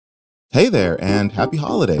Hey there, and happy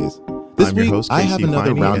holidays. This I'm your week, host, I Casey have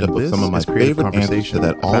another Finey, roundup and of this some of my is Creative favorite answers to Conversation,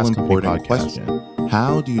 that a Fast Company all-important podcast. question.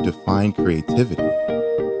 How do you define creativity?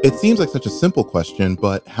 It seems like such a simple question,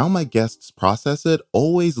 but how my guests process it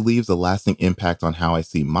always leaves a lasting impact on how I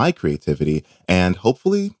see my creativity, and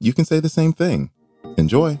hopefully you can say the same thing.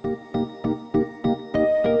 Enjoy.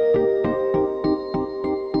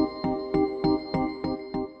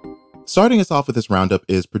 Starting us off with this roundup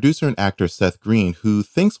is producer and actor Seth Green, who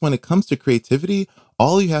thinks when it comes to creativity,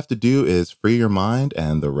 all you have to do is free your mind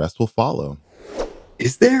and the rest will follow.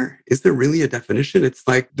 Is there really a definition? It's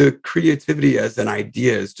like the creativity as an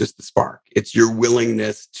idea is just the spark. It's your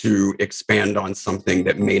willingness to expand on something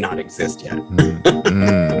that may not exist yet.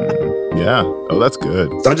 Yeah. Oh, that's good.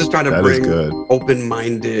 So I'm just trying to That is bring good.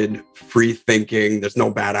 open-minded, free thinking. There's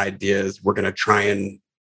no bad ideas. We're going to try and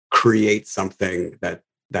create something that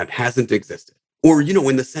hasn't existed. Or,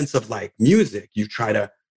 in the sense of like music, you try to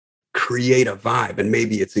create a vibe and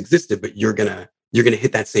maybe it's existed, but you're going to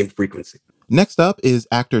hit that same frequency. Next up is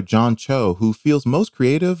actor John Cho, who feels most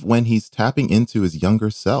creative when he's tapping into his younger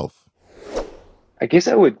self. I guess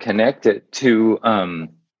I would connect it to,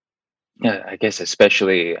 I guess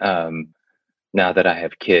especially now that I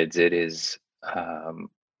have kids, it is,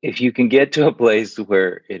 if you can get to a place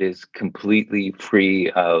where it is completely free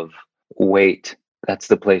of weight, that's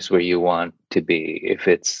the place where you want to be. If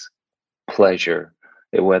it's pleasure,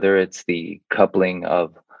 whether it's the coupling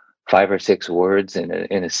of 5 or 6 words in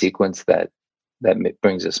a sequence that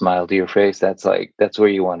brings a smile to your face, that's where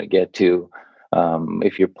you want to get to.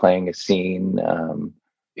 If you're playing a scene,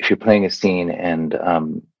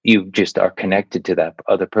 and you just are connected to that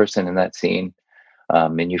other person in that scene,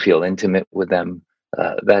 and you feel intimate with them,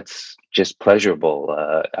 that's just pleasurable.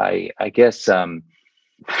 I guess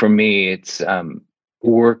for me, it's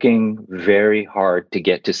working very hard to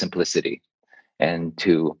get to simplicity and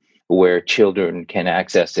to where children can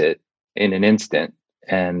access it in an instant.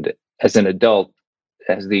 And as an adult,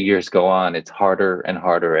 as the years go on, it's harder and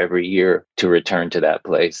harder every year to return to that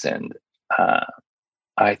place. And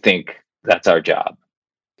I think that's our job,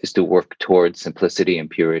 is to work towards simplicity and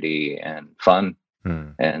purity and fun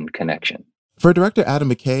and connection. For director Adam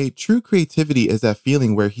McKay, true creativity is that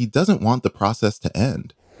feeling where he doesn't want the process to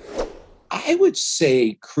end. I would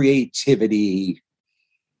say creativity,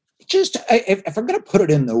 if I'm going to put it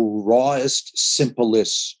in the rawest,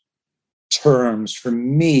 simplest terms, for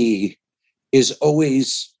me, is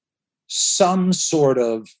always some sort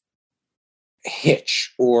of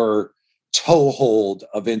hitch or toehold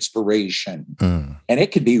of inspiration. And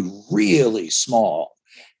it can be really small.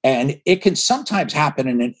 And it can sometimes happen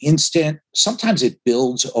in an instant. Sometimes it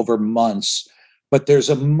builds over months. But there's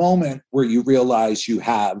a moment where you realize you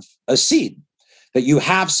have a seed, that you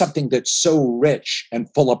have something that's so rich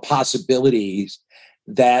and full of possibilities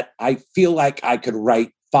that I feel like I could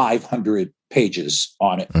write 500 pages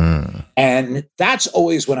on it. And that's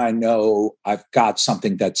always when I know I've got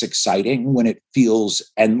something that's exciting, when it feels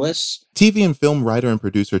endless. TV and film writer and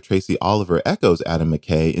producer Tracy Oliver echoes Adam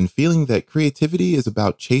McKay in feeling that creativity is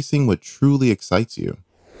about chasing what truly excites you.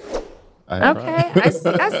 Okay, I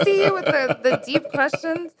see you with the deep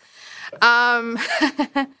questions. I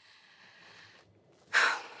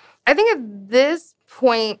think at this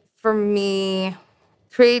point for me,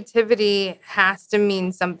 creativity has to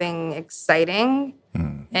mean something exciting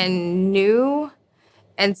and new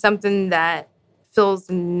and something that feels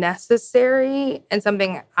necessary and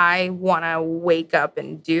something I want to wake up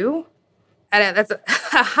and do. And that's a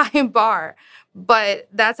high bar, but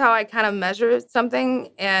that's how I kind of measure something.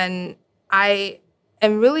 And I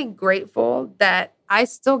am really grateful that I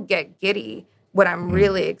still get giddy when I'm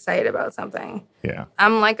really excited about something. Yeah.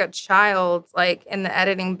 I'm like a child, like in the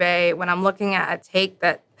editing bay, when I'm looking at a take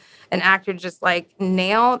that an actor just like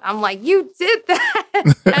nailed, I'm like, you did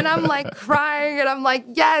that. And I'm like crying and I'm like,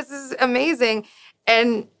 yes, this is amazing.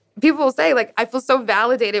 And people will say, like, I feel so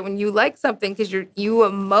validated when you like something because you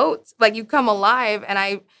emote, like you come alive.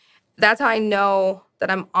 And that's how I know that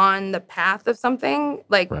I'm on the path of something.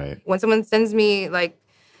 Like when someone sends me like,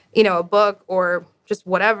 a book or just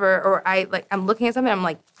whatever, or I'm looking at something, I'm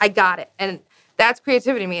like, I got it. And that's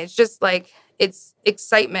creativity to me. It's just like, it's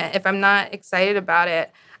excitement. If I'm not excited about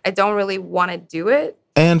it, I don't really want to do it.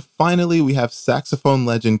 And finally, we have saxophone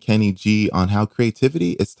legend Kenny G on how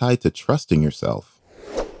creativity is tied to trusting yourself.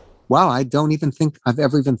 Wow, I don't even think I've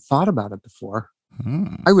ever even thought about it before.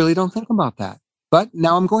 I really don't think about that. But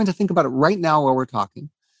now I'm going to think about it right now while we're talking.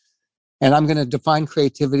 And I'm going to define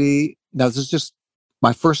creativity. Now, this is just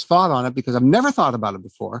my first thought on it because I've never thought about it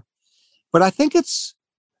before. But I think it's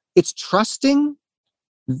trusting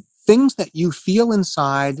things that you feel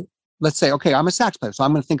inside let's say, okay, I'm a sax player, so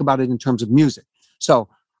I'm going to think about it in terms of music. So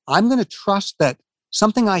I'm going to trust that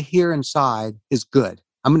something I hear inside is good.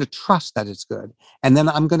 I'm going to trust that it's good. And then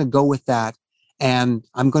I'm going to go with that. And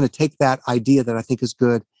I'm going to take that idea that I think is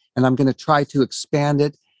good, and I'm going to try to expand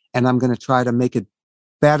it, and I'm going to try to make it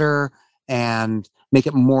better and make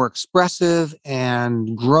it more expressive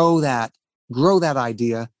and grow that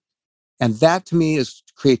idea. And that to me is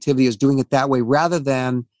creativity, is doing it that way rather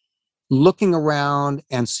than looking around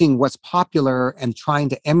and seeing what's popular and trying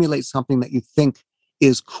to emulate something that you think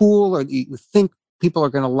is cool or you think people are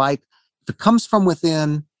going to like. If it comes from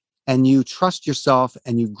within and you trust yourself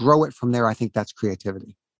and you grow it from there, I think that's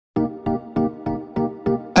creativity.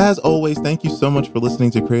 As always, thank you so much for listening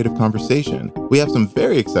to Creative Conversation. We have some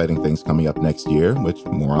very exciting things coming up next year, which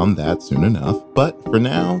more on that soon enough. But for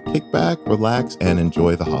now, kick back, relax, and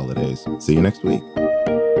enjoy the holidays. See you next week.